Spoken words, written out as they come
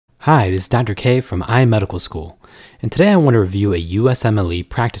Hi, this is Dr. K from iMedicalSchool, and today I want to review a USMLE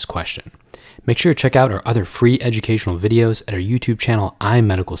practice question. Make sure to check out our other free educational videos at our YouTube channel,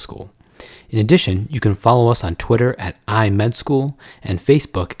 iMedicalSchool. In addition, you can follow us on Twitter at iMedSchool and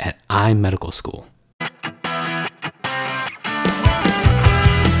Facebook at iMedicalSchool.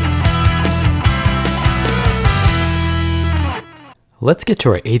 Let's get to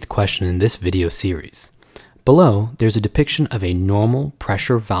our 8th question in this video series. Below, there's a depiction of a normal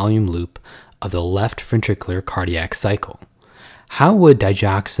pressure-volume loop of the left ventricular cardiac cycle. How would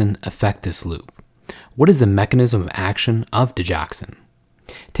digoxin affect this loop? What is the mechanism of action of digoxin?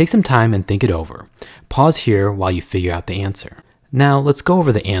 Take some time and think it over. Pause here while you figure out the answer. Now, let's go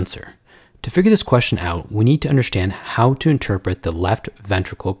over the answer. To figure this question out, we need to understand how to interpret the left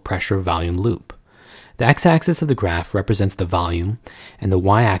ventricle pressure-volume loop. The x-axis of the graph represents the volume, and the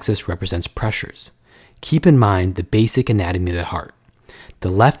y-axis represents pressures. Keep in mind the basic anatomy of the heart. The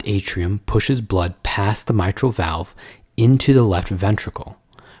left atrium pushes blood past the mitral valve into the left ventricle,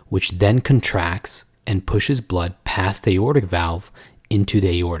 which then contracts and pushes blood past the aortic valve into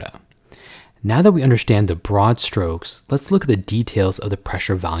the aorta. Now that we understand the broad strokes, let's look at the details of the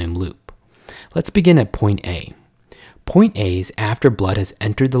pressure-volume loop. Let's begin at point A. Point A is after blood has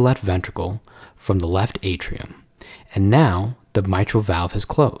entered the left ventricle from the left atrium, and now the mitral valve has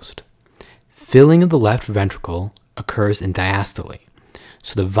closed. Filling of the left ventricle occurs in diastole,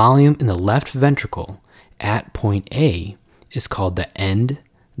 so the volume in the left ventricle at point A is called the end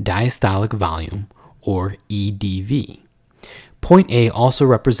diastolic volume, or EDV. Point A also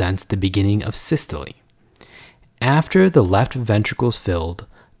represents the beginning of systole. After the left ventricle is filled,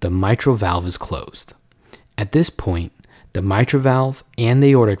 the mitral valve is closed. At this point, the mitral valve and the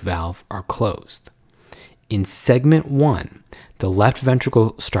aortic valve are closed. In segment 1, the left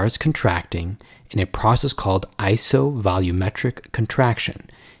ventricle starts contracting in a process called isovolumetric contraction,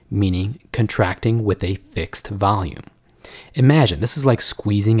 meaning contracting with a fixed volume. Imagine this is like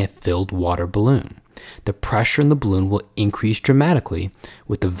squeezing a filled water balloon. The pressure in the balloon will increase dramatically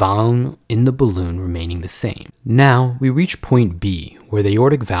with the volume in the balloon remaining the same. Now we reach point B, where the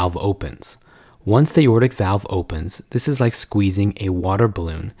aortic valve opens. Once the aortic valve opens, this is like squeezing a water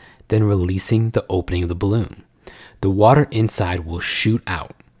balloon, then releasing the opening of the balloon. The water inside will shoot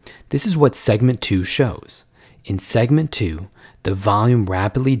out. This is what segment 2 shows. In segment 2, the volume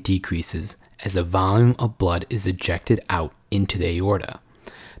rapidly decreases as the volume of blood is ejected out into the aorta.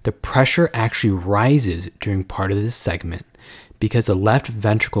 The pressure actually rises during part of this segment because the left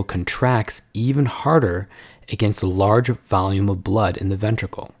ventricle contracts even harder against the large volume of blood in the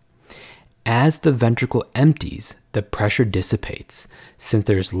ventricle. As the ventricle empties, the pressure dissipates since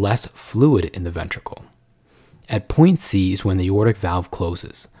there is less fluid in the ventricle. At point C is when the aortic valve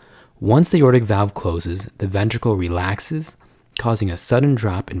closes. Once the aortic valve closes, the ventricle relaxes, causing a sudden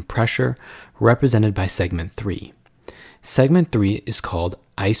drop in pressure represented by segment 3. Segment 3 is called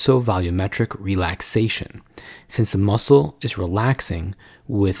isovolumetric relaxation, since the muscle is relaxing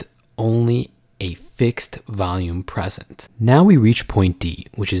with only a fixed volume present. Now we reach point D,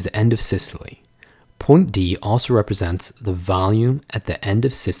 which is the end of systole. Point D also represents the volume at the end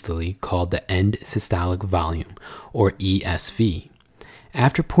of systole called the end systolic volume, or ESV.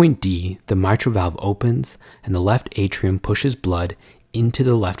 After point D, the mitral valve opens and the left atrium pushes blood into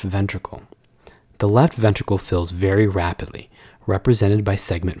the left ventricle. The left ventricle fills very rapidly, represented by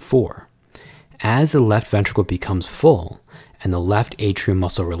segment 4. As the left ventricle becomes full and the left atrium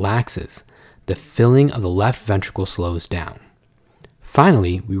muscle relaxes, the filling of the left ventricle slows down.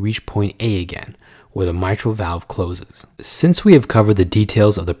 Finally, we reach point A again, where the mitral valve closes. Since we have covered the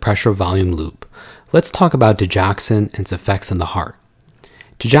details of the pressure-volume loop, let's talk about digoxin and its effects on the heart.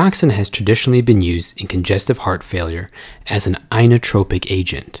 Digoxin has traditionally been used in congestive heart failure as an inotropic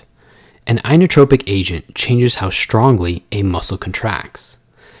agent. An inotropic agent changes how strongly a muscle contracts.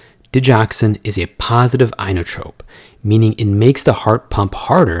 Digoxin is a positive inotrope, meaning it makes the heart pump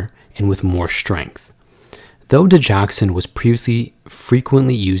harder and with more strength. Though digoxin was previously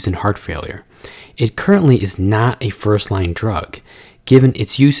frequently used in heart failure, it currently is not a first-line drug, given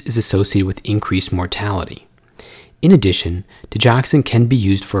its use is associated with increased mortality. In addition, digoxin can be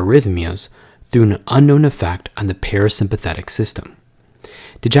used for arrhythmias through an unknown effect on the parasympathetic system.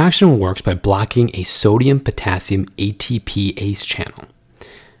 Digoxin works by blocking a sodium-potassium ATPase channel.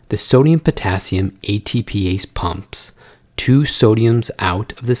 The sodium-potassium ATPase pumps 2 sodiums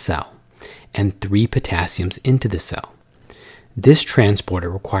out of the cell and 3 potassiums into the cell. This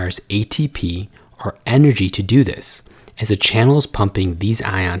transporter requires ATP or energy to do this, as the channel is pumping these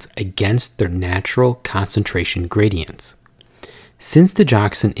ions against their natural concentration gradients. Since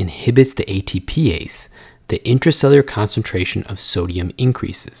digoxin inhibits the ATPase, the intracellular concentration of sodium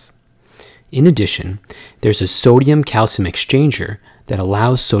increases. In addition, there's a sodium-calcium exchanger that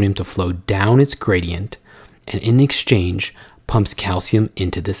allows sodium to flow down its gradient and in exchange pumps calcium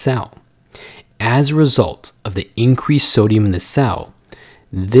into the cell. As a result of the increased sodium in the cell,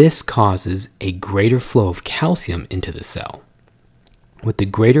 this causes a greater flow of calcium into the cell. With the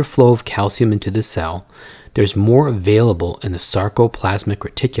greater flow of calcium into the cell, there's more available in the sarcoplasmic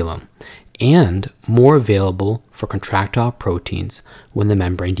reticulum and more available for contractile proteins when the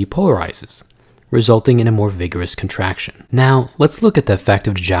membrane depolarizes, resulting in a more vigorous contraction. Now, let's look at the effect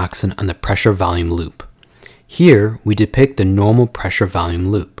of digoxin on the pressure-volume loop. Here, we depict the normal pressure-volume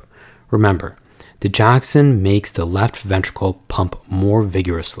loop. Remember, digoxin makes the left ventricle pump more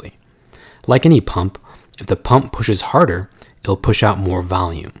vigorously. Like any pump, if the pump pushes harder, it'll push out more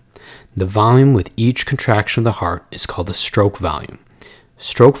volume. The volume with each contraction of the heart is called the stroke volume.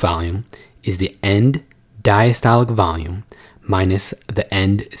 Stroke volume is the end diastolic volume minus the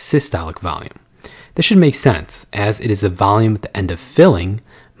end systolic volume. This should make sense, as it is the volume at the end of filling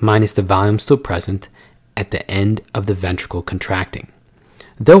minus the volume still present at the end of the ventricle contracting.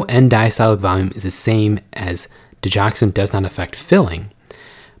 Though end diastolic volume is the same as digoxin does not affect filling,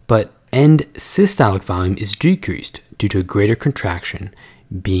 but end systolic volume is decreased due to a greater contraction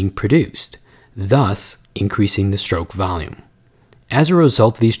being produced, thus increasing the stroke volume. As a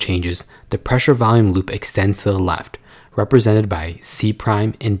result of these changes, the pressure volume loop extends to the left, represented by C'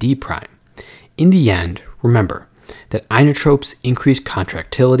 and D'. In the end, remember that inotropes increase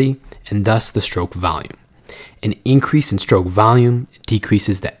contractility and thus the stroke volume. An increase in stroke volume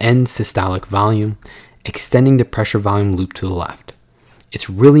decreases the end systolic volume, extending the pressure volume loop to the left. It's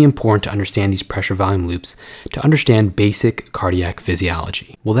really important to understand these pressure volume loops to understand basic cardiac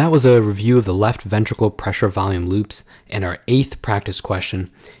physiology. Well, that was a review of the left ventricle pressure volume loops and our 8th practice question.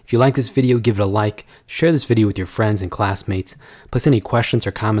 If you like this video, give it a like, share this video with your friends and classmates, place any questions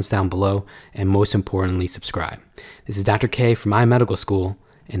or comments down below, and most importantly, subscribe. This is Dr. K from iMedicalSchool,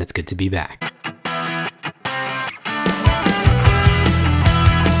 and it's good to be back.